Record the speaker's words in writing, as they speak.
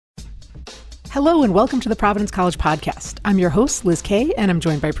Hello and welcome to the Providence College Podcast. I'm your host, Liz Kay, and I'm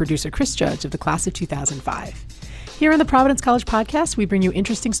joined by producer Chris Judge of the class of 2005. Here on the Providence College Podcast, we bring you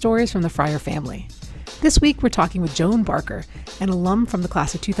interesting stories from the Fryer family. This week, we're talking with Joan Barker, an alum from the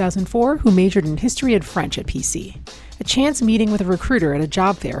class of 2004 who majored in history and French at PC. A chance meeting with a recruiter at a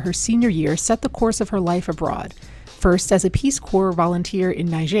job fair her senior year set the course of her life abroad, first as a Peace Corps volunteer in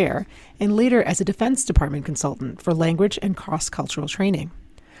Niger, and later as a Defense Department consultant for language and cross-cultural training.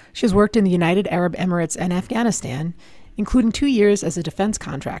 She has worked in the United Arab Emirates and Afghanistan, including 2 years as a defense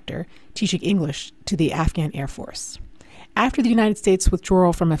contractor, teaching English to the Afghan Air Force. After the United States'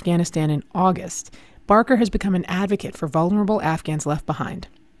 withdrawal from Afghanistan in August, Barker has become an advocate for vulnerable Afghans left behind,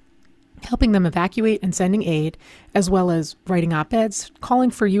 helping them evacuate and sending aid, as well as writing op-eds,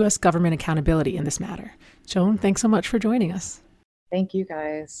 calling for U.S. government accountability in this matter. Joan, thanks so much for joining us. Thank you,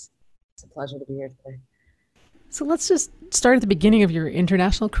 guys. It's a pleasure to be here today. So let's just start at the beginning of your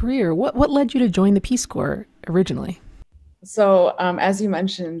international career. What led you to join the Peace Corps originally? So as you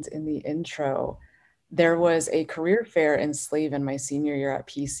mentioned in the intro, there was a career fair in Slavin my senior year at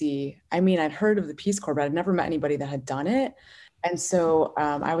PC. I mean, I'd heard of the Peace Corps, but I'd never met anybody that had done it. And so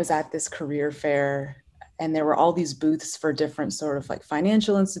I was at this career fair, and there were all these booths for different sort of like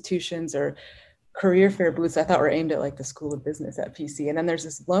financial institutions or career fair booths I thought were aimed at like the School of Business at PC. And then there's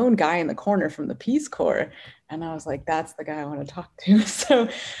this lone guy in the corner from the Peace Corps. And I was like, that's the guy I want to talk to. So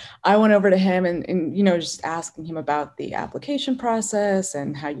I went over to him and just asking him about the application process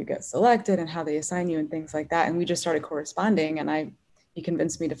and how you get selected and how they assign you and things like that. And we just started corresponding, and he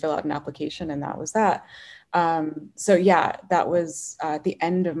convinced me to fill out an application, and that was that. That was at the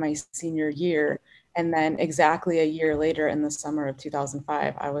end of my senior year. And then exactly a year later, in the summer of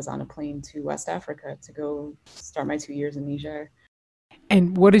 2005, I was on a plane to West Africa to go start my 2 years in Niger.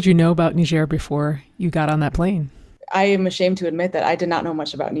 And what did you know about Niger before you got on that plane? I am ashamed to admit that I did not know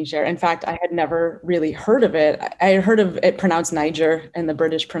much about Niger. In fact, I had never really heard of it. I had heard of it pronounced Niger in the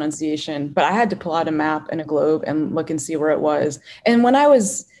British pronunciation, but I had to pull out a map and a globe and look and see where it was. And when I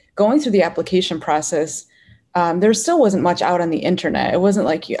was going through the application process, there still wasn't much out on the internet. It wasn't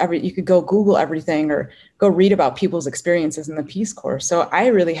like you could go Google everything or go read about people's experiences in the Peace Corps. So I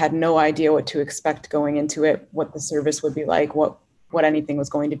really had no idea what to expect going into it, what the service would be like, what anything was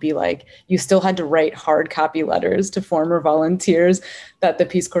going to be like. You still had to write hard copy letters to former volunteers that the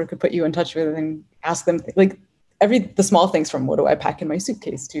Peace Corps could put you in touch with and ask them the small things from what do I pack in my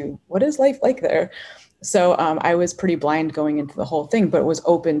suitcase to what is life like there. So I was pretty blind going into the whole thing, but was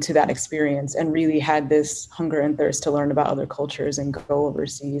open to that experience and really had this hunger and thirst to learn about other cultures and go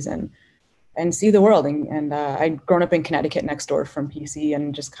overseas and see the world. And I'd grown up in Connecticut next door from PC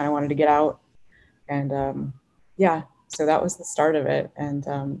and just kind of wanted to get out. And so that was the start of it.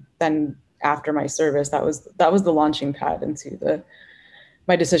 And then after my service, that was the launching pad into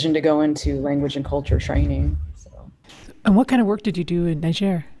my decision to go into language and culture training. So. And what kind of work did you do in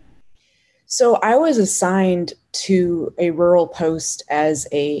Niger? So I was assigned to a rural post as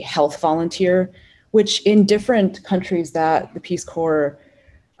a health volunteer, which in different countries that the Peace Corps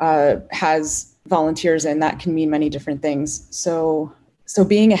has volunteers in, that can mean many different things. So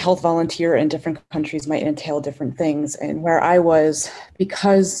being a health volunteer in different countries might entail different things. And where I was,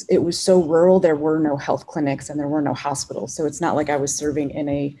 because it was so rural, there were no health clinics and there were no hospitals. So it's not like I was serving in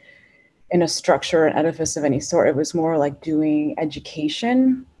a structure, an edifice of any sort. It was more like doing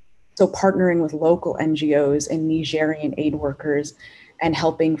education. So partnering with local NGOs and Nigerian aid workers and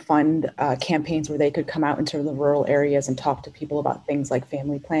helping fund campaigns where they could come out into the rural areas and talk to people about things like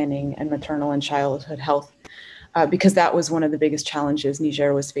family planning and maternal and childhood health. Because that was one of the biggest challenges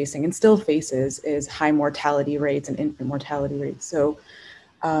Niger was facing and still faces is high mortality rates and infant mortality rates. So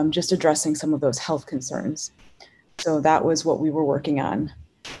just addressing some of those health concerns. So that was what we were working on.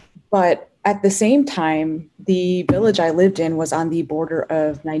 But at the same time, the village I lived in was on the border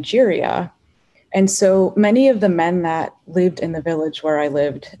of Nigeria. And so many of the men that lived in the village where I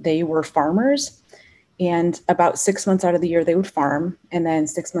lived, they were farmers. And about 6 months out of the year, they would farm. And then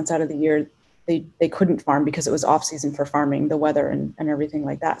 6 months out of the year, they couldn't farm because it was off season for farming, the weather and everything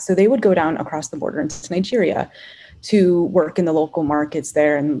like that. So they would go down across the border into Nigeria to work in the local markets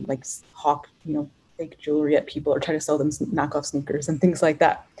there and like hawk, fake jewelry at people or try to sell them knockoff sneakers and things like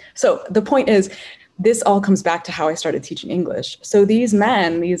that. So the point is, this all comes back to how I started teaching English. So these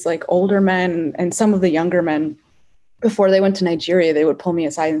men, these like older men and some of the younger men, before they went to Nigeria, they would pull me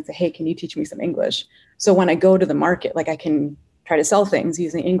aside and say, hey, can you teach me some English? So when I go to the market, like I can try to sell things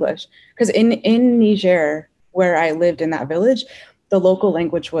using English. Because in Niger, where I lived in that village, the local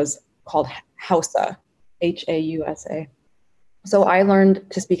language was called Hausa, Hausa. So I learned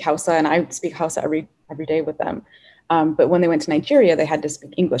to speak Hausa, and I speak Hausa every day with them. But when they went to Nigeria, they had to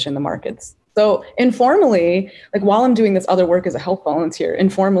speak English in the markets. So informally, like while I'm doing this other work as a health volunteer,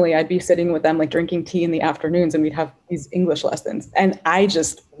 informally, I'd be sitting with them, like drinking tea in the afternoons, and we'd have these English lessons. And I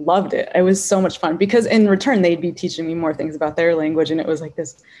just loved it. It was so much fun because in return, they'd be teaching me more things about their language. And it was like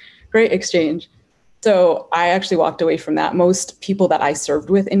this great exchange. So I actually walked away from that. Most people that I served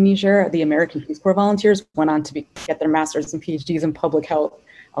with in Niger, the American Peace Corps volunteers, went on to get their master's and PhDs in public health.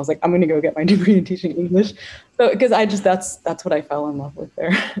 I was like, I'm going to go get my degree in teaching English. So, because that's what I fell in love with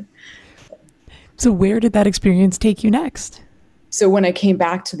there. So where did that experience take you next? So when I came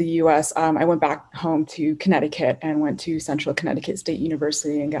back to the US, I went back home to Connecticut and went to Central Connecticut State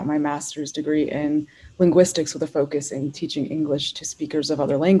University and got my master's degree in linguistics with a focus in teaching English to speakers of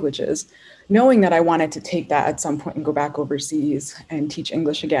other languages, knowing that I wanted to take that at some point and go back overseas and teach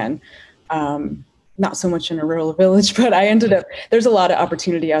English again. Not so much in a rural village, but there's a lot of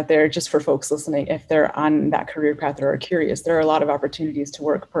opportunity out there just for folks listening. If they're on that career path or are curious, there are a lot of opportunities to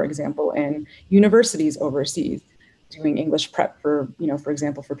work, for example, in universities overseas, doing English prep for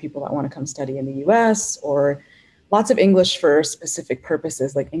example, for people that want to come study in the US, or lots of English for specific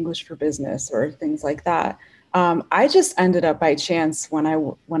purposes like English for business or things like that. I just ended up by chance when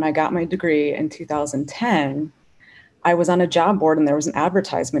I got my degree in 2010, I was on a job board and there was an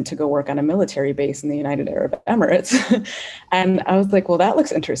advertisement to go work on a military base in the United Arab Emirates. And I was like, well, that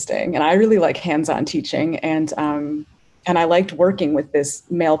looks interesting. And I really like hands-on teaching. And I liked working with this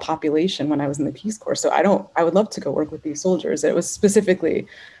male population when I was in the Peace Corps. So I would love to go work with these soldiers. It was specifically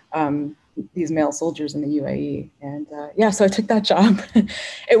these male soldiers in the UAE. And so I took that job.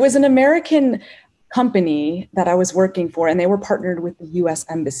 It was an American company that I was working for, and they were partnered with the US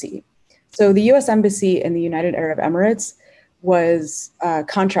Embassy. So the U.S. Embassy in the United Arab Emirates was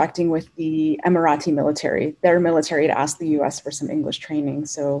contracting with the Emirati military. Their military had asked the U.S. for some English training.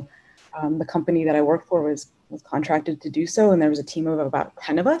 So the company that I worked for was contracted to do so, and there was a team of about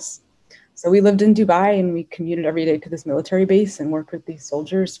 10 of us. So we lived in Dubai, and we commuted every day to this military base and worked with these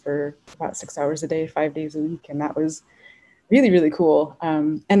soldiers for about 6 hours a day, 5 days a week, and that was really, really cool.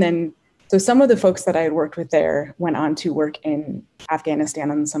 So some of the folks that I had worked with there went on to work in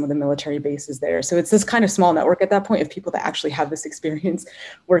Afghanistan on some of the military bases there. So it's this kind of small network at that point of people that actually have this experience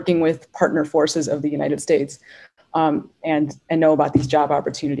working with partner forces of the United States, and know about these job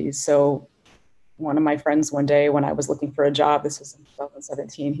opportunities. So one of my friends one day when I was looking for a job, this was in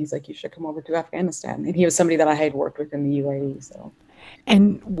 2017, he's like, you should come over to Afghanistan. And he was somebody that I had worked with in the UAE. So.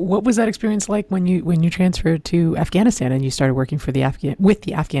 And what was that experience like when you transferred to Afghanistan and you started working for the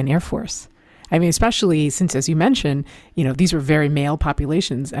Afghan Air Force? I mean, especially since, as you mentioned, these were very male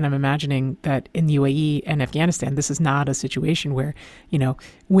populations, and I'm imagining that in the UAE and Afghanistan, this is not a situation where,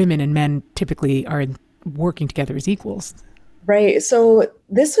 women and men typically are working together as equals. Right. So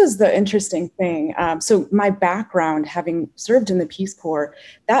this was the interesting thing. So my background, having served in the Peace Corps,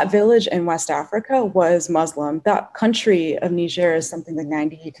 that village in West Africa was Muslim. That country of Niger is something like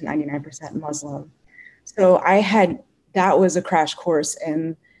 98 to 99% Muslim. So that was a crash course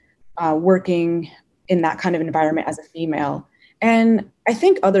in working in that kind of environment as a female. And I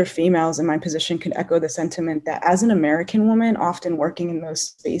think other females in my position could echo the sentiment that as an American woman, often working in those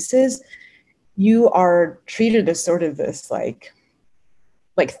spaces, you are treated as sort of this like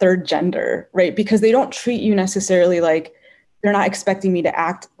third gender, right? Because they don't treat you necessarily like, they're not expecting me to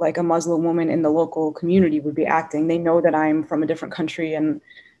act like a Muslim woman in the local community would be acting. They know that I'm from a different country. And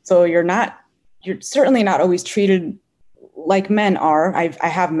so you're certainly not always treated like men are. I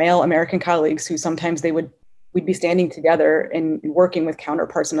have male American colleagues who sometimes we'd be standing together and working with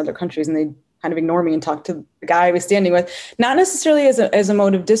counterparts in other countries, and they'd kind of ignore me and talk to the guy I was standing with, not necessarily as a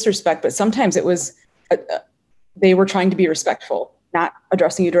mode of disrespect, but sometimes it was, they were trying to be respectful, not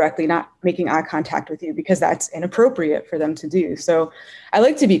addressing you directly, not making eye contact with you, because that's inappropriate for them to do. So I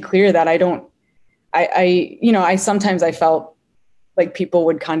like to be clear that sometimes I felt like people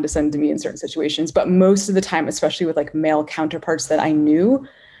would condescend to me in certain situations, but most of the time, especially with like male counterparts that I knew,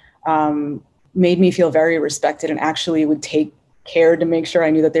 made me feel very respected and actually would take care to make sure I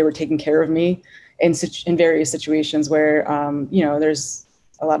knew that they were taking care of me in various situations where, there's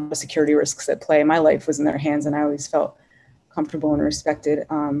a lot of security risks at play. My life was in their hands, and I always felt comfortable and respected.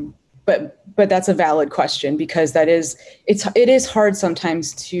 But that's a valid question, because it is hard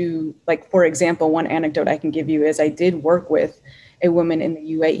sometimes to, like, for example, one anecdote I can give you is I did work with a woman in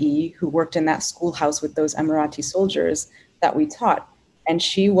the UAE who worked in that schoolhouse with those Emirati soldiers that we taught. And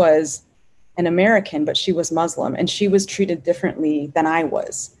she was an American, but she was Muslim, and she was treated differently than I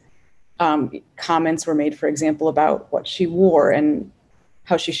was. Comments were made, for example, about what she wore and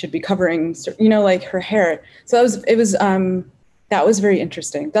how she should be covering, like her hair. So it was That was very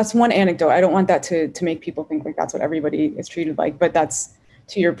interesting. That's one anecdote. I don't want that to make people think like that's what everybody is treated like, but that's,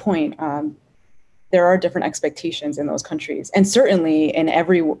 to your point, there are different expectations in those countries. And certainly in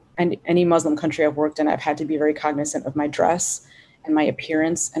any Muslim country I've worked in, I've had to be very cognizant of my dress and my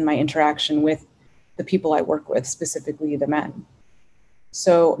appearance and my interaction with the people I work with, specifically the men.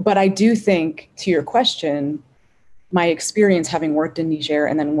 So, but I do think, to your question, my experience having worked in Niger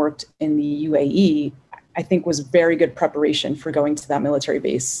and then worked in the UAE, I think was very good preparation for going to that military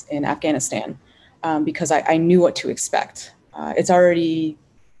base in Afghanistan, because I knew what to expect. It's already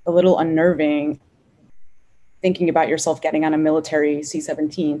a little unnerving thinking about yourself getting on a military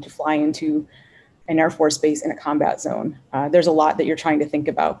C-17 to fly into an Air Force base in a combat zone. There's a lot that you're trying to think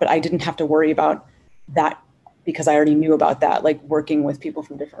about, but I didn't have to worry about that because I already knew about that. Like working with people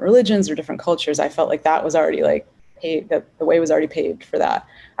from different religions or different cultures, I felt like that was already like paid, the way was already paved for that.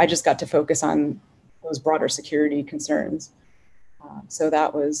 I just got to focus on those broader security concerns. So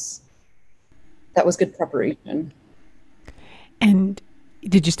that was good preparation. And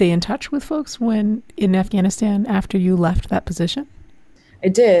did you stay in touch with folks when in Afghanistan after you left that position? I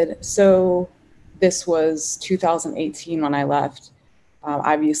did. So this was 2018 when I left.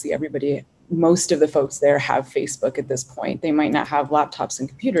 Obviously, most of the folks there have Facebook at this point. They might not have laptops and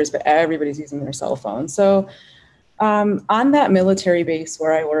computers, but everybody's using their cell phone. So on that military base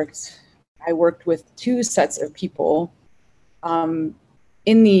where I worked with two sets of people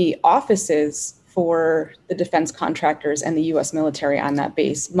in the offices for the defense contractors and the US military on that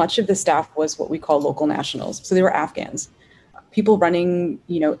base. Much of the staff was what we call local nationals. So they were Afghans, people running,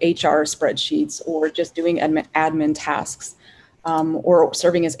 HR spreadsheets or just doing admin tasks, or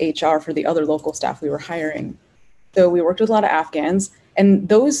serving as HR for the other local staff we were hiring. So we worked with a lot of Afghans, and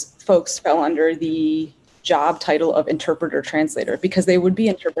those folks fell under the job title of interpreter translator because they would be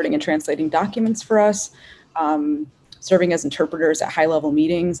interpreting and translating documents for us, serving as interpreters at high-level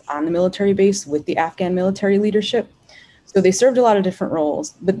meetings on the military base with the Afghan military leadership. So they served a lot of different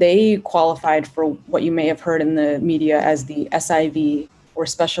roles, but they qualified for what you may have heard in the media as the SIV, or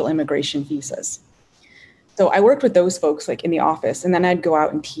special immigration visas. So I worked with those folks like in the office, and then I'd go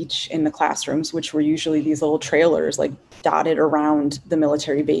out and teach in the classrooms, which were usually these little trailers like dotted around the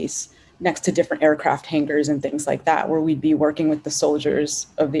military base next to different aircraft hangars and things like that, where we'd be working with the soldiers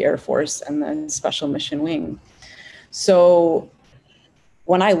of the Air Force and the Special Mission Wing. So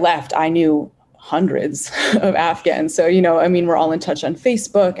when I left, I knew hundreds of Afghans. So, we're all in touch on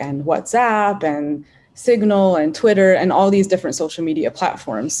Facebook and WhatsApp and Signal and Twitter and all these different social media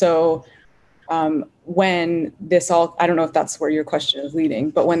platforms. So when this all, I don't know if that's where your question is leading,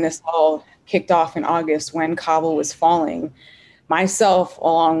 but when this all kicked off in August, when Kabul was falling, myself,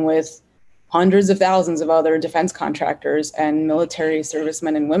 along with hundreds of thousands of other defense contractors and military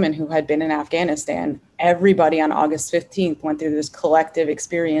servicemen and women who had been in Afghanistan, everybody on August 15th went through this collective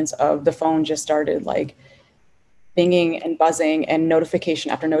experience of the phone just started like binging and buzzing and notification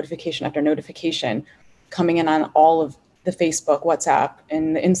after notification after notification coming in on all of the Facebook, WhatsApp,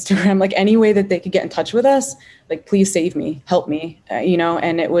 and the Instagram, like any way that they could get in touch with us, like, please save me, help me,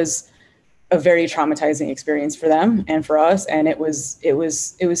 and it was a very traumatizing experience for them and for us. And it was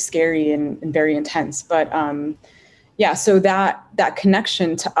scary and very intense. But so that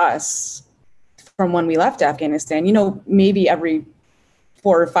connection to us from when we left Afghanistan, maybe every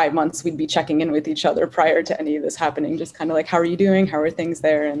 4 or 5 months, we'd be checking in with each other prior to any of this happening, just kind of like, how are you doing? How are things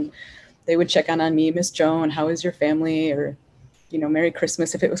there? And they would check on me, Miss Joan, how is your family? Or, Merry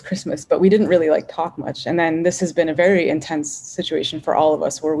Christmas if it was Christmas, but we didn't really talk much. And then this has been a very intense situation for all of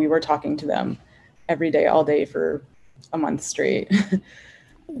us where we were talking to them every day, all day for a month straight.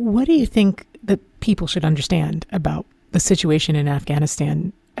 What do you think that people should understand about the situation in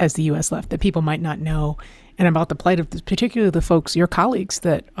Afghanistan as the U.S. left that people might not know, and about the plight of particularly the folks, your colleagues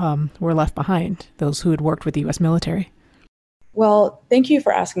that were left behind, those who had worked with the U.S. military? Well, thank you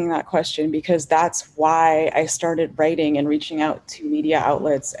for asking that question, because that's why I started writing and reaching out to media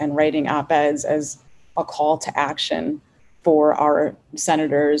outlets and writing op-eds as a call to action for our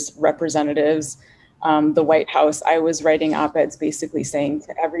senators, representatives, the White House. I was writing op-eds basically saying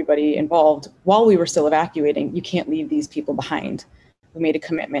to everybody involved while we were still evacuating, you can't leave these people behind. We made a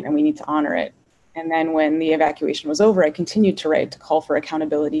commitment and we need to honor it. And then when the evacuation was over, I continued to write to call for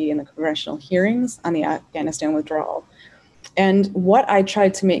accountability in the congressional hearings on the Afghanistan withdrawal. And what I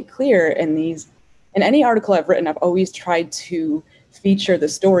tried to make clear in any article I've written, I've always tried to feature the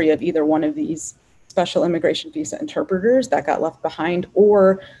story of either one of these special immigration visa interpreters that got left behind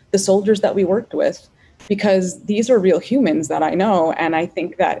or the soldiers that we worked with, because these are real humans that I know. And I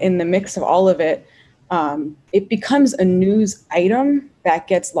think that in the mix of all of it, it becomes a news item that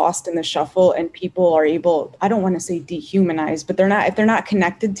gets lost in the shuffle, and people are able, I don't want to say dehumanized, but if they're not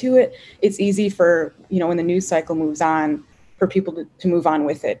connected to it, it's easy for, when the news cycle moves on, for people to move on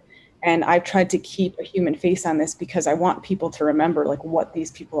with it. And I've tried to keep a human face on this because I want people to remember like what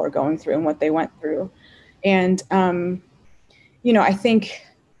these people are going through and what they went through. And, I think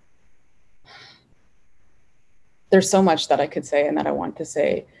there's so much that I could say and that I want to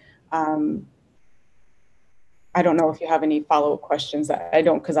say. I don't know if you have any follow-up questions. I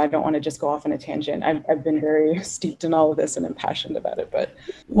don't, because I don't want to just go off on a tangent. I've been very steeped in all of this and I'm passionate about it. But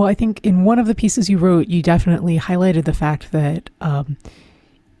well, I think in one of the pieces you wrote, you definitely highlighted the fact that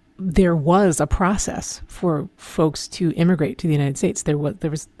there was a process for folks to immigrate to the United States.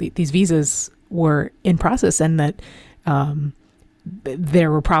 These visas were in process, and that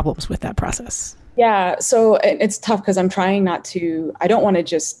there were problems with that process. Yeah, so it's tough because I'm trying not to. I don't want to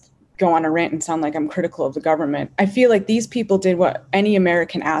just go on a rant and sound like I'm critical of the government. I feel like these people did what any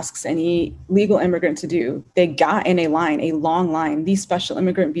American asks any legal immigrant to do. They got in a long line. These special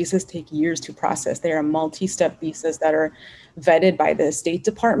immigrant visas take years to process. They are multi-step visas that are vetted by the State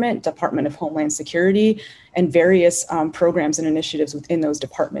Department, Department of Homeland Security, and various programs and initiatives within those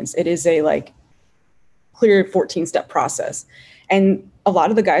departments. It is a clear 14-step process. And a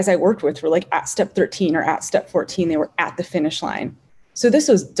lot of the guys I worked with were at step 13 or at step 14. They were at the finish line. So this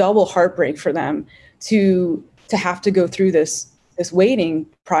was double heartbreak for them to have to go through this waiting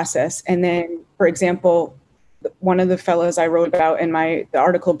process. And then, for example, one of the fellows I wrote about in the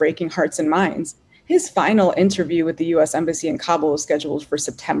article, Breaking Hearts and Minds, his final interview with the U.S. Embassy in Kabul was scheduled for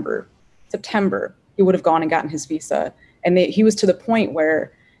September. He would have gone and gotten his visa. And he was to the point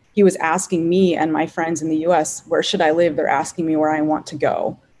where he was asking me and my friends in the U.S., where should I live? They're asking me where I want to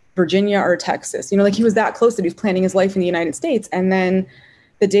go. Virginia or Texas, he was that close that he was planning his life in the United States. And then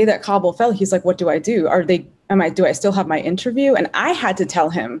the day that Kabul fell, he's like, what do I do? Do I still have my interview? And I had to tell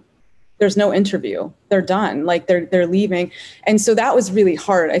him there's no interview. They're done. They're leaving. And so that was really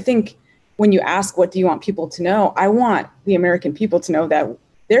hard. I think when you ask, what do you want people to know? I want the American people to know that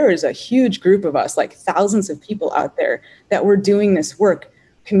there is a huge group of us, thousands of people out there, that were doing this work,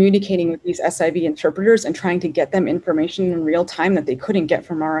 communicating with these SIV interpreters and trying to get them information in real time that they couldn't get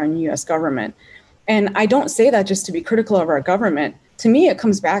from our own US government. And I don't say that just to be critical of our government. To me, it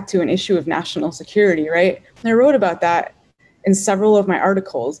comes back to an issue of national security, right? And I wrote about that in several of my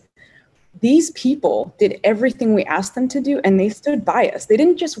articles. These people did everything we asked them to do, and they stood by us. They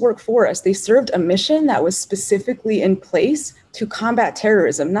didn't just work for us. They served a mission that was specifically in place to combat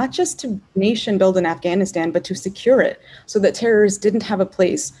terrorism, not just to nation build in Afghanistan, but to secure it so that terrorists didn't have a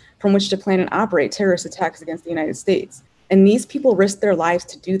place from which to plan and operate terrorist attacks against the United States. And these people risked their lives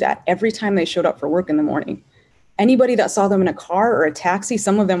to do that every time they showed up for work in the morning. Anybody that saw them in a car or a taxi,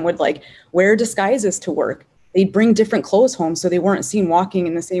 some of them would wear disguises to work. They'd bring different clothes home so they weren't seen walking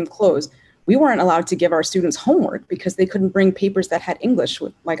in the same clothes. We weren't allowed to give our students homework because they couldn't bring papers that had English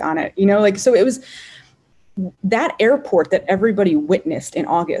on it, so it was that airport that everybody witnessed in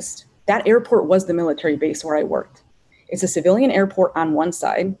August. That airport was the military base where I worked. It's a civilian airport on one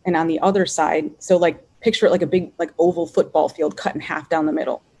side, and on the other side, so picture it like a big oval football field cut in half down the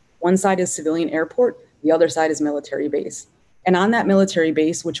middle. One side is civilian airport, the other side is military base. And on that military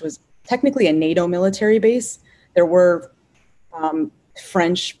base, which was technically a NATO military base, there were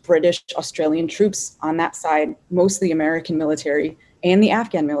French, British, Australian troops on that side, mostly American military and the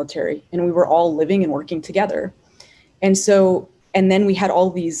Afghan military. And we were all living and working together. And then we had all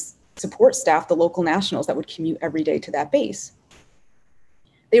these support staff, the local nationals that would commute every day to that base.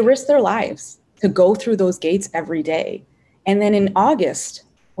 They risked their lives to go through those gates every day. And then in August,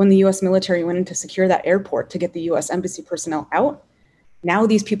 when the US military went in to secure that airport to get the US embassy personnel out, now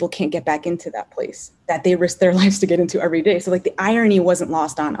these people can't get back into that place that they risk their lives to get into every day. So the irony wasn't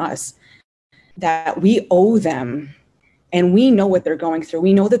lost on us that we owe them, and we know what they're going through.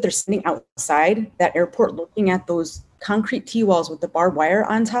 We know that they're sitting outside that airport looking at those concrete T-walls with the barbed wire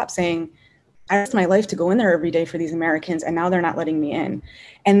on top saying, I risked my life to go in there every day for these Americans, and now they're not letting me in.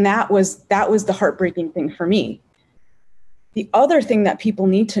 And that was the heartbreaking thing for me. The other thing that people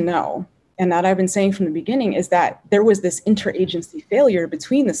need to know, and that I've been saying from the beginning, is that there was this interagency failure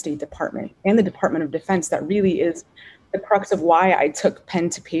between the State Department and the Department of Defense that really is the crux of why I took pen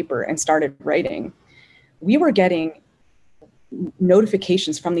to paper and started writing. We were getting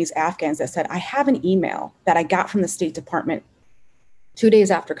notifications from these Afghans that said, I have an email that I got from the State Department 2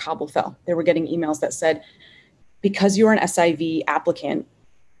 days after Kabul fell. They were getting emails that said, because you're an SIV applicant,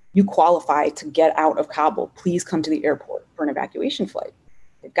 you qualify to get out of Kabul. Please come to the airport for an evacuation flight.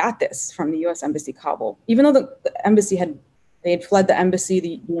 They got this from the US Embassy Kabul. Even though the embassy had fled the embassy,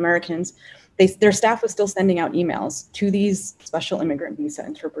 the Americans, their staff was still sending out emails to these special immigrant visa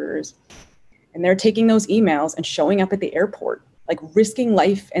interpreters. And they're taking those emails and showing up at the airport, like risking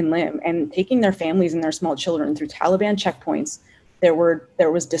life and limb and taking their families and their small children through Taliban checkpoints. There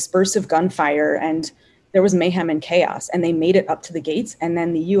was dispersive gunfire and there was mayhem and chaos, and they made it up to the gates. And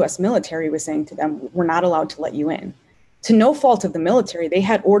then the US military was saying to them, we're not allowed to let you in. To no fault of the military, they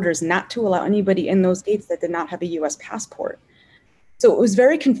had orders not to allow anybody in those gates that did not have a US passport. So it was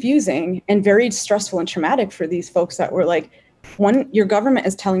very confusing and very stressful and traumatic for these folks that were like, one, your government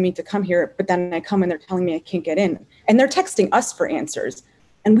is telling me to come here, but then I come and they're telling me I can't get in. And they're texting us for answers,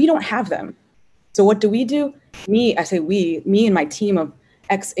 and we don't have them. So what do? Me and my team of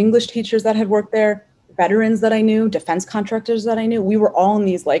ex-English teachers that had worked there, veterans that I knew, defense contractors that I knew, we were all in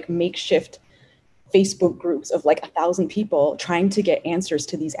these like makeshift Facebook groups of like 1,000 people trying to get answers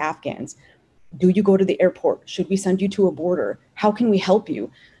to these Afghans. Do you go to the airport? Should we send you to a border? How can we help you?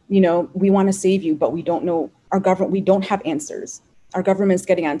 You know, we want to save you, but we don't know our government. We don't have answers. Our government's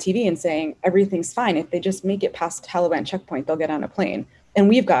getting on TV and saying everything's fine. If they just make it past the Taliban checkpoint, they'll get on a plane. And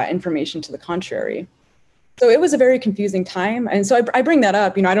we've got information to the contrary. So it was a very confusing time. And so I bring that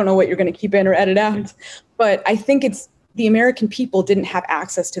up. You know, I don't know what you're going to keep in or edit out, but I think it's the American people didn't have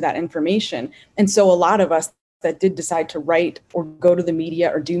access to that information. And so a lot of us that did decide to write or go to the media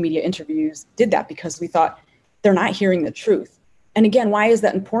or do media interviews did that because we thought they're not hearing the truth. And again, why is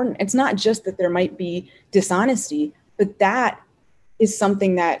that important? It's not just that there might be dishonesty, but that is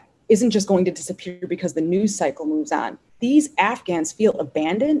something that isn't just going to disappear because the news cycle moves on. These Afghans feel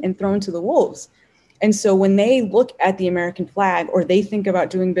abandoned and thrown to the wolves. And so when they look at the American flag or they think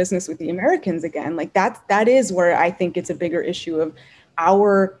about doing business with the Americans again, like that is where I think it's a bigger issue of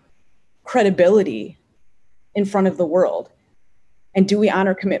our credibility in front of the world. And do we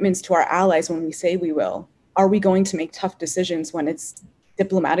honor commitments to our allies when we say we will? Are we going to make tough decisions when it's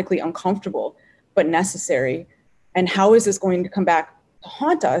diplomatically uncomfortable but necessary? And how is this going to come back to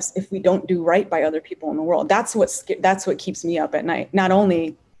haunt us if we don't do right by other people in the world? That's what keeps me up at night. Not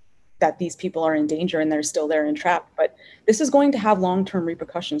only that these people are in danger and they're still there and trapped, but this is going to have long-term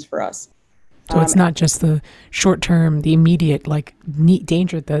repercussions for us. So it's not just the short-term, the immediate, like neat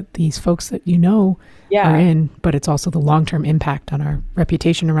danger that these folks that you know are in, but it's also the long-term impact on our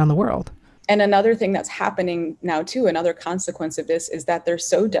reputation around the world. And another thing that's happening now too, another consequence of this is that they're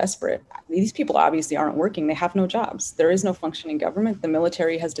so desperate. These people obviously aren't working. They have no jobs. There is no functioning government. The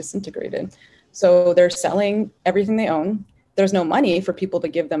military has disintegrated. So they're selling everything they own. There's no money for people to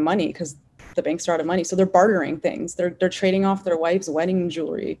give them money because the banks are out of money. So they're bartering things. They're trading off their wives' wedding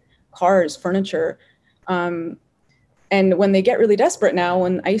jewelry, cars, furniture. And when they get really desperate now,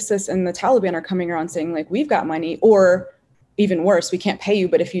 when ISIS and the Taliban are coming around saying like, we've got money, or even worse, we can't pay you,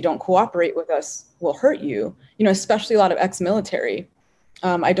 but if you don't cooperate with us, we'll hurt you. You know, especially a lot of ex-military.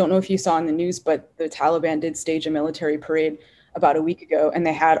 I don't know if you saw in the news, but the Taliban did stage a military parade about a week ago, and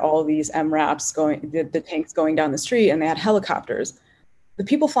they had all these MRAPs going, the tanks going down the street, and they had helicopters. The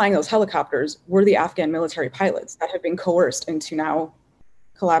people flying those helicopters were the Afghan military pilots that have been coerced into now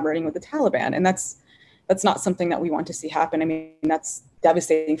collaborating with the Taliban. And that's not something that we want to see happen. I mean, that's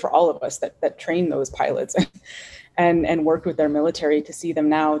devastating for all of us that train those pilots and worked with their military, to see them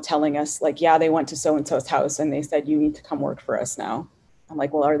now telling us like, yeah, they went to so-and-so's house and they said, you need to come work for us now. I'm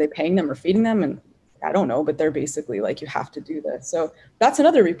like, well, are they paying them or feeding them? And I don't know, but they're basically like, you have to do this. So that's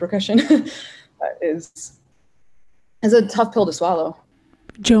another repercussion that is a tough pill to swallow.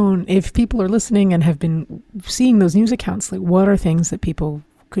 Joan, if people are listening and have been seeing those news accounts, like what are things that people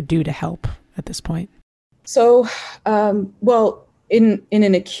could do to help at this point? So, well, in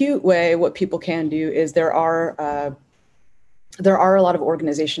an acute way, what people can do is there are a lot of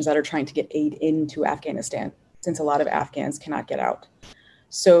organizations that are trying to get aid into Afghanistan, since a lot of Afghans cannot get out.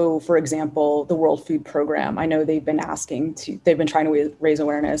 So, for example, the World Food Program, I know they've been trying to raise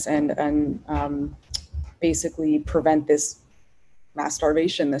awareness and basically prevent this mass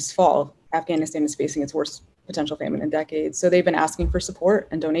starvation this fall. Afghanistan is facing its worst potential famine in decades. So they've been asking for support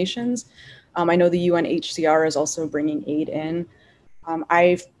and donations. I know the UNHCR is also bringing aid in.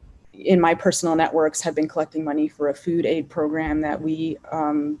 I've, in my personal networks, have been collecting money for a food aid program that we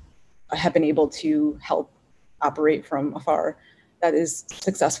have been able to help operate from afar. That is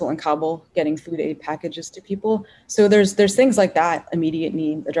successful in Kabul, getting food aid packages to people. So there's things like that,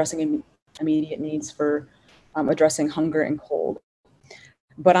 addressing immediate needs for addressing hunger and cold.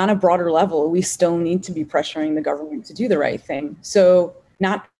 But on a broader level, we still need to be pressuring the government to do the right thing. So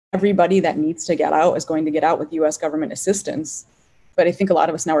not everybody that needs to get out is going to get out with US government assistance. But I think a lot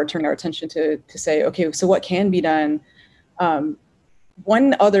of us now are turning our attention to say, okay, so what can be done?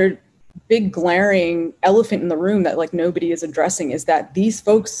 One other big glaring elephant in the room that like nobody is addressing is that these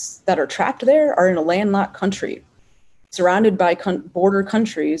folks that are trapped there are in a landlocked country, surrounded by border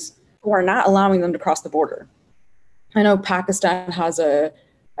countries who are not allowing them to cross the border. I know Pakistan has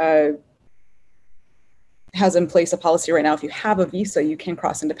has in place a policy right now. If you have a visa, you can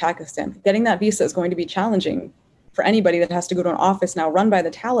cross into Pakistan. Getting that visa is going to be challenging for anybody that has to go to an office now run by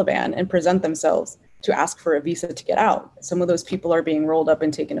the Taliban and present themselves to ask for a visa to get out. Some of those people are being rolled up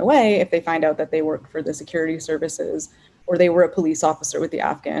and taken away if they find out that they work for the security services or they were a police officer with the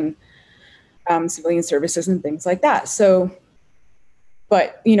Afghan civilian services and things like that. So,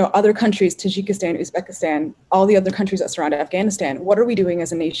 but, you know, other countries, Tajikistan, Uzbekistan, all the other countries that surround Afghanistan, what are we doing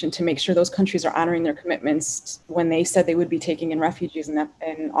as a nation to make sure those countries are honoring their commitments when they said they would be taking in refugees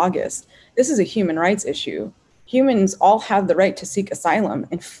in August? This is a human rights issue. Humans all have the right to seek asylum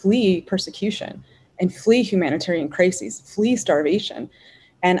and flee persecution and flee humanitarian crises, flee starvation.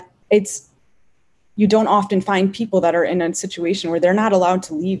 And you don't often find people that are in a situation where they're not allowed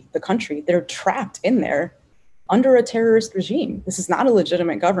to leave the country. They're trapped in there under a terrorist regime. This is not a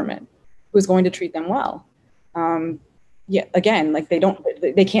legitimate government who is going to treat them well. Yeah, again, like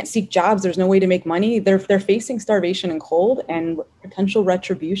they can't seek jobs. There's no way to make money. They're facing starvation and cold and potential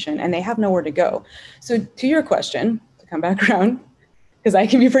retribution, and they have nowhere to go. So to your question, to come back around, because I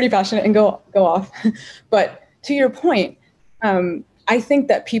can be pretty passionate and go off, but to your point, I think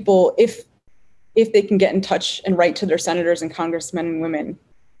that people, if they can get in touch and write to their senators and congressmen and women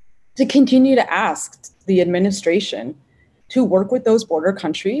to continue to ask the administration to work with those border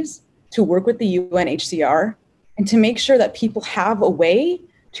countries, to work with the UNHCR, and to make sure that people have a way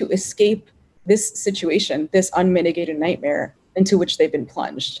to escape this situation, this unmitigated nightmare into which they've been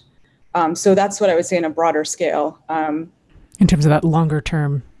plunged. So that's what I would say on a broader scale. In terms of that longer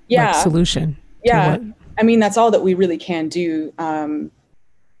term solution. Yeah. I mean, that's all that we really can do.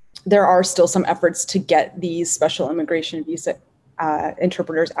 There are still some efforts to get these special immigration visa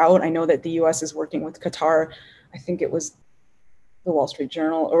interpreters out. I know that the US is working with Qatar. I think it was the Wall Street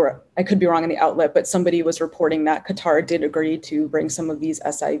Journal, or I could be wrong in the outlet, but somebody was reporting that Qatar did agree to bring some of these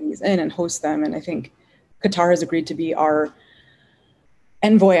SIVs in and host them. And I think Qatar has agreed to be our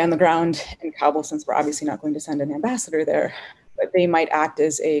envoy on the ground in Kabul, since we're obviously not going to send an ambassador there, but they might act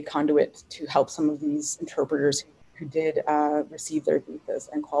as a conduit to help some of these interpreters who did receive their visas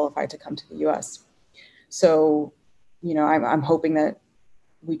and qualify to come to the US. So, you know, I'm hoping that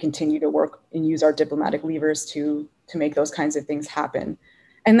we continue to work and use our diplomatic levers to make those kinds of things happen.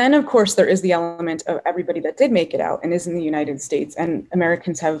 And then, of course, there is the element of everybody that did make it out and is in the United States. And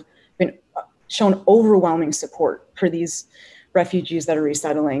Americans have been shown overwhelming support for these refugees that are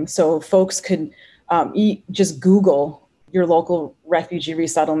resettling. So folks could just Google your local refugee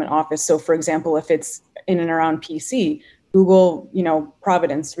resettlement office. So, for example, if it's in and around PC, Google, you know,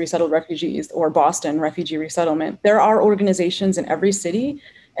 Providence Resettled Refugees or Boston Refugee Resettlement. There are organizations in every city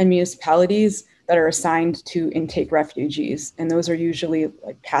and municipalities that are assigned to intake refugees. And those are usually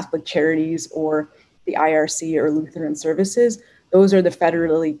like Catholic Charities or the IRC or Lutheran Services. Those are the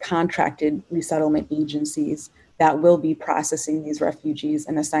federally contracted resettlement agencies that will be processing these refugees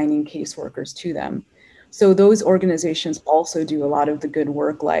and assigning caseworkers to them. So those organizations also do a lot of the good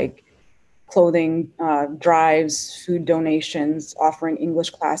work, like clothing drives, food donations, offering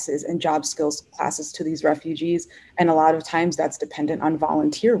English classes and job skills classes to these refugees. And a lot of times that's dependent on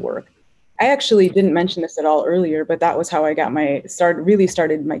volunteer work. I actually didn't mention this at all earlier, but that was how I got really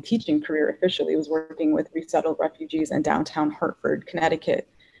started my teaching career officially, was working with resettled refugees in downtown Hartford, Connecticut,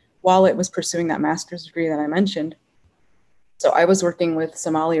 while it was pursuing that master's degree that I mentioned. So I was working with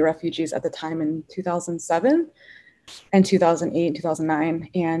Somali refugees at the time in 2007 and 2008, 2009.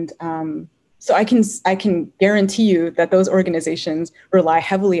 And so I can guarantee you that those organizations rely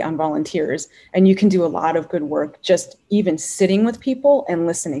heavily on volunteers, and you can do a lot of good work just even sitting with people and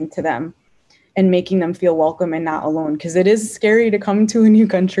listening to them and making them feel welcome and not alone, because it is scary to come to a new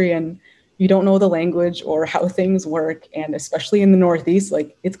country and you don't know the language or how things work. And especially in the Northeast,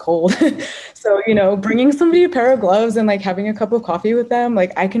 like it's cold. So, you know, bringing somebody a pair of gloves and like having a cup of coffee with them,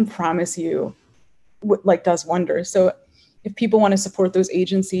 like I can promise you like does wonders. So if people want to support those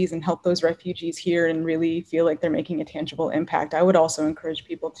agencies and help those refugees here and really feel like they're making a tangible impact, I would also encourage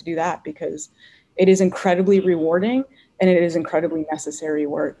people to do that, because it is incredibly rewarding and it is incredibly necessary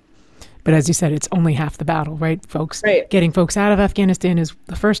work. But as you said, it's only half the battle, right, folks? Right. Getting folks out of Afghanistan is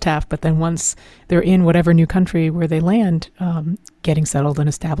the first half, but then once they're in whatever new country where they land, getting settled and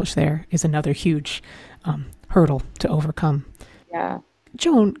established there is another huge hurdle to overcome. Yeah.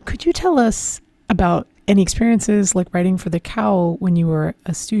 Joan, could you tell us about any experiences like writing for The Cow when you were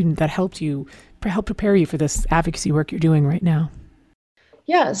a student that helped prepare you for this advocacy work you're doing right now?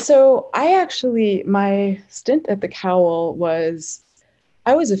 Yeah, so my stint at the Cowl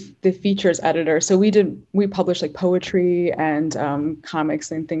I was the features editor. So we published like poetry and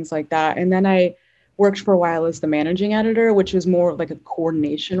comics and things like that. And then I worked for a while as the managing editor, which was more like a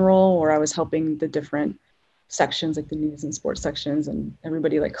coordination role where I was helping the different sections, like the news and sports sections, and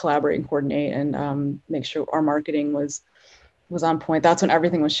everybody like collaborate and coordinate and make sure our marketing was on point. That's when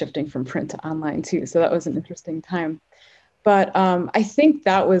everything was shifting from print to online too. So that was an interesting time. But I think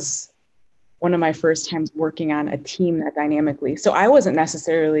that was one of my first times working on a team that dynamically. So I wasn't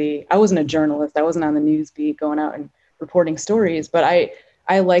a journalist. I wasn't on the news beat going out and reporting stories, but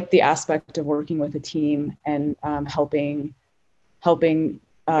I liked the aspect of working with a team and helping the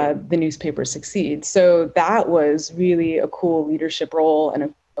newspaper succeed. So that was really a cool leadership role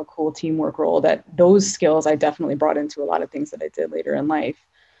and a cool teamwork role. That those skills I definitely brought into a lot of things that I did later in life,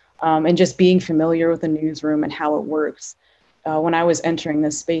 and just being familiar with the newsroom and how it works. When I was entering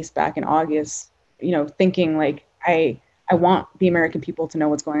this space back in August, thinking like I want the American people to know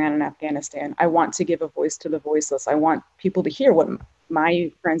what's going on in Afghanistan. I want to give a voice to the voiceless. I want people to hear what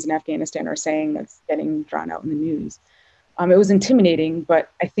my friends in Afghanistan are saying that's getting drawn out in the news. It was intimidating, but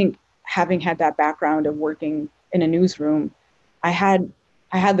I think having had that background of working in a newsroom, I had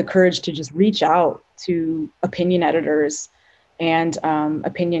the courage to just reach out to opinion editors and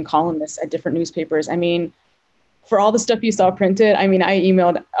opinion columnists at different newspapers. I mean, for all the stuff you saw printed, I mean, I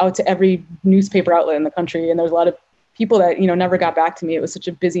emailed out to every newspaper outlet in the country, and there's a lot of people that, never got back to me. It was such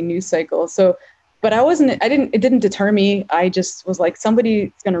a busy news cycle. So, but it didn't deter me. I just was like,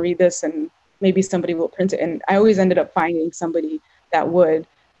 somebody's going to read this and maybe somebody will print it. And I always ended up finding somebody that would,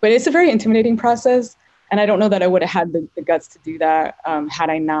 but it's a very intimidating process. And I don't know that I would have had the guts to do that had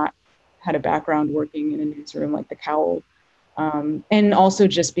I not had a background working in a newsroom like the Cowl. And also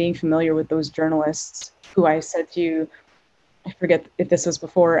just being familiar with those journalists who I said to you, I forget if this was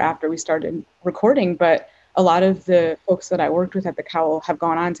before or after we started recording, but a lot of the folks that I worked with at the Cowl have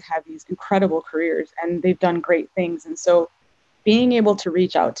gone on to have these incredible careers and they've done great things. And so being able to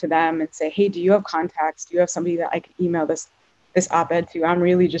reach out to them and say, hey, do you have contacts? Do you have somebody that I could email this op-ed to? I'm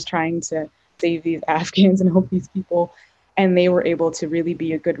really just trying to save these Afghans and help these people. And they were able to really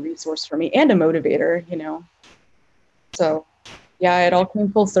be a good resource for me and a motivator, So yeah, it all came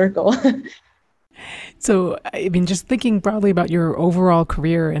full circle. So, I mean, just thinking broadly about your overall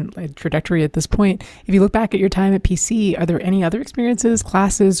career and trajectory at this point, if you look back at your time at PC, are there any other experiences,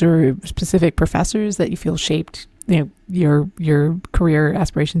 classes, or specific professors that you feel shaped, your career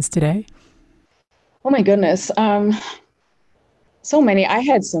aspirations today? Oh my goodness. So many. I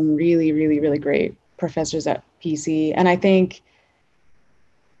had some really, really, really great professors at PC. And I think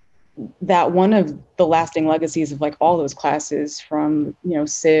that one of the lasting legacies of like all those classes from,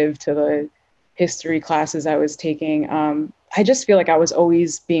 Civ to the history classes I was taking, I just feel like I was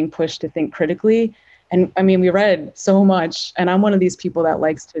always being pushed to think critically. And I mean, we read so much, and I'm one of these people that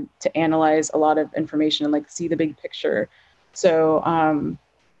likes to analyze a lot of information and like see the big picture. So, God,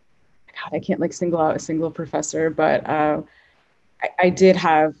 I can't like single out a single professor, but I did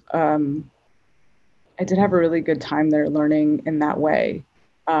have a really good time there learning in that way.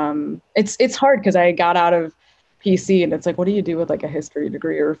 It's hard because I got out of PC and it's like, what do you do with like a history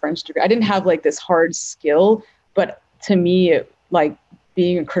degree or a French degree? I didn't have like this hard skill, but to me, like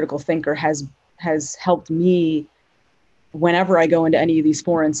being a critical thinker has helped me whenever I go into any of these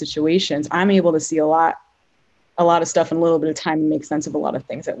foreign situations. I'm able to see a lot of stuff in a little bit of time and make sense of a lot of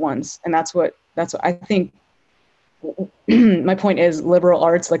things at once. And that's what I think. My point is liberal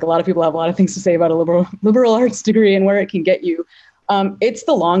arts, like a lot of people have a lot of things to say about a liberal arts degree and where it can get you. It's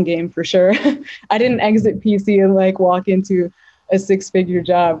the long game for sure. I didn't exit PC and like walk into a 6-figure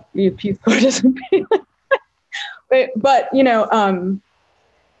job. Peace Corps doesn't pay like that. But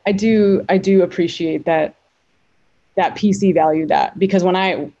I do appreciate that PC valued that, because when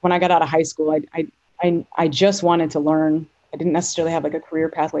I got out of high school, I just wanted to learn. I didn't necessarily have like a career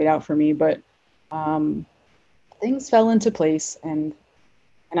path laid out for me, but things fell into place, and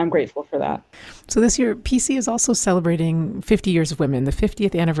I'm grateful for that. So this year, PC is also celebrating 50 years of women, the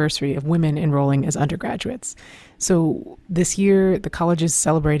 50th anniversary of women enrolling as undergraduates. So this year, the college is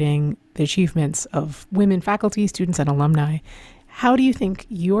celebrating the achievements of women faculty, students, and alumni. How do you think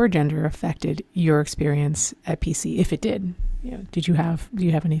your gender affected your experience at PC, if it did? Do you have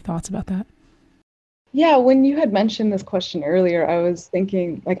any thoughts about that? Yeah, when you had mentioned this question earlier, I was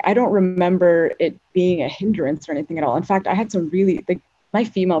thinking, like, I don't remember it being a hindrance or anything at all. In fact, I had some my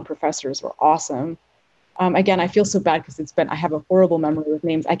female professors were awesome. Again, I feel so bad because I have a horrible memory with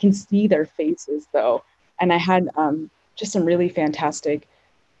names. I can see their faces though. And I had just some really fantastic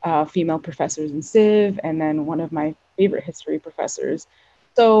female professors in Civ, and then one of my favorite history professors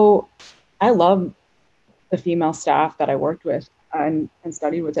So I love the female staff that I worked with and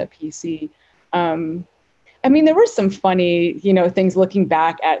studied with at PC. I mean, there were some funny, things looking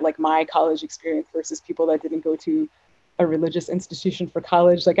back at like my college experience versus people that didn't go to a religious institution for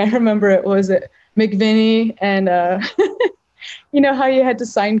college. Like I remember it was at McVinney and, how you had to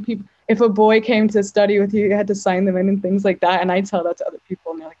sign people. If a boy came to study with you, you had to sign them in and things like that. And I tell that to other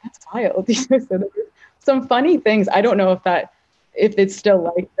people and they're like, that's wild. So there were some funny things. I don't know if it's still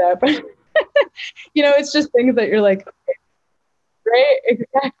like that, but it's just things that you're like, okay, right?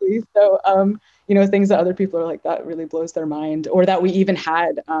 Exactly. So, things that other people are like, that really blows their mind. Or that we even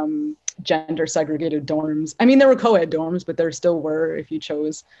had gender segregated dorms. I mean, there were co-ed dorms, but there still were if you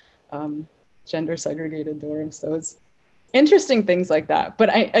chose gender segregated dorms. So it's interesting things like that. But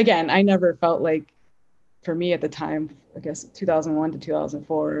I never felt like, for me at the time, I guess 2001 to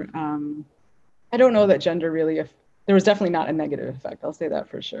 2004, I don't know that gender really, there was definitely not a negative effect. I'll say that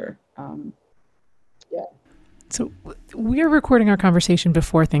for sure. Yeah. So we are recording our conversation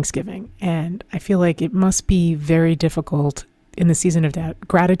before Thanksgiving, and I feel like it must be very difficult in the season of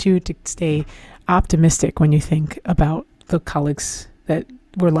gratitude to stay optimistic when you think about the colleagues that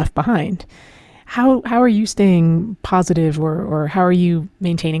were left behind. How are you staying positive, or how are you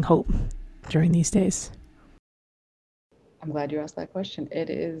maintaining hope during these days? I'm glad you asked that question. It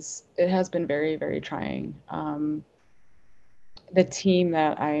has been very, very trying. The team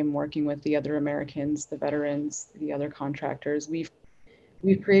that I'm working with, the other Americans, the veterans, the other contractors, we've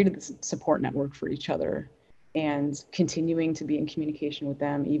created this support network for each other, and continuing to be in communication with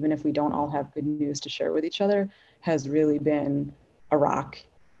them, even if we don't all have good news to share with each other, has really been a rock.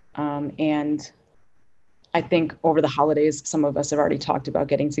 And I think over the holidays, some of us have already talked about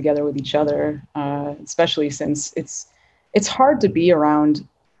getting together with each other, especially since it's hard to be around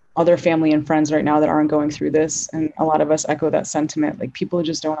other family and friends right now that aren't going through this. And a lot of us echo that sentiment, like people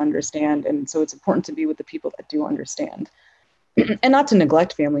just don't understand. And so it's important to be with the people that do understand and not to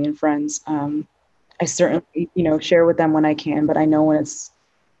neglect family and friends. I certainly, share with them when I can, but I know when it's,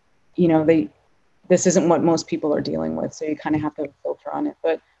 this isn't what most people are dealing with. So you kind of have to filter on it,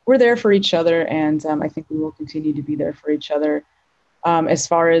 but we're there for each other. And I think we will continue to be there for each other. As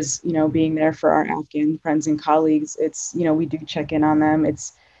far as, being there for our Afghan friends and colleagues, it's, we do check in on them.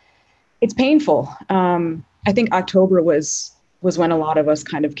 It's painful. I think October was when a lot of us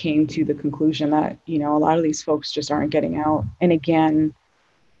kind of came to the conclusion that, a lot of these folks just aren't getting out. And again,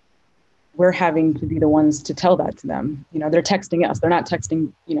 we're having to be the ones to tell that to them. They're texting us. They're not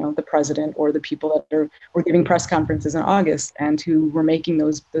texting, the president or the people that were giving press conferences in August and who were making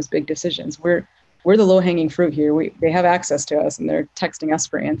those big decisions. We're the low-hanging fruit here. They have access to us and they're texting us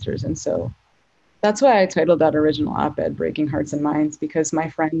for answers. And so that's why I titled that original op-ed Breaking Hearts and Minds, because my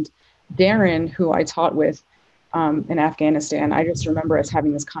friend Darren, who I taught with in Afghanistan, I just remember us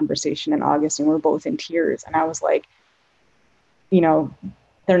having this conversation in August and we're both in tears. And I was like,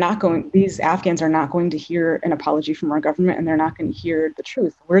 these Afghans are not going to hear an apology from our government, and they're not going to hear the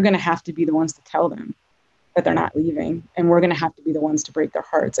truth. We're going to have to be the ones to tell them that they're not leaving, and we're going to have to be the ones to break their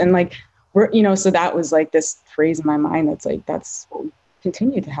hearts. And like, so that was like this phrase in my mind that's like, that's what we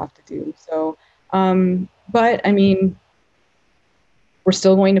continue to have to do. So, but I mean, we're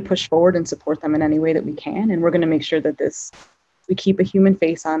still going to push forward and support them in any way that we can. And we're going to make sure that we keep a human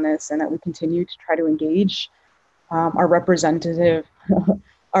face on this, and that we continue to try to engage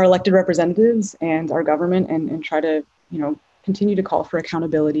our elected representatives and our government, and try to, continue to call for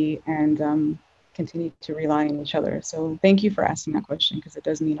accountability and continue to rely on each other. So thank you for asking that question, because it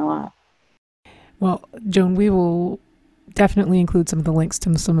does mean a lot. Well, Joan, we will definitely include some of the links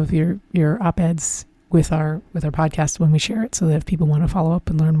to some of your op-eds with our podcast when we share it, so that if people want to follow up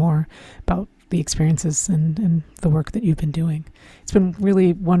and learn more about the experiences and the work that you've been doing. It's been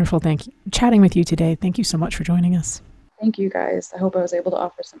really wonderful chatting with you today. Thank you so much for joining us. Thank you, guys. I hope I was able to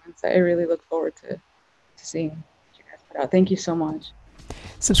offer some insight. I really look forward to seeing what you guys put out. Thank you so much.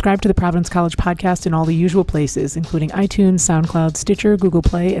 Subscribe to the Providence College podcast in all the usual places, including iTunes, SoundCloud, Stitcher, Google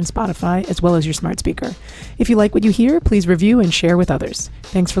Play, and Spotify, as well as your smart speaker. If you like what you hear, please review and share with others.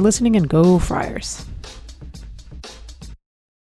 Thanks for listening, and go Friars.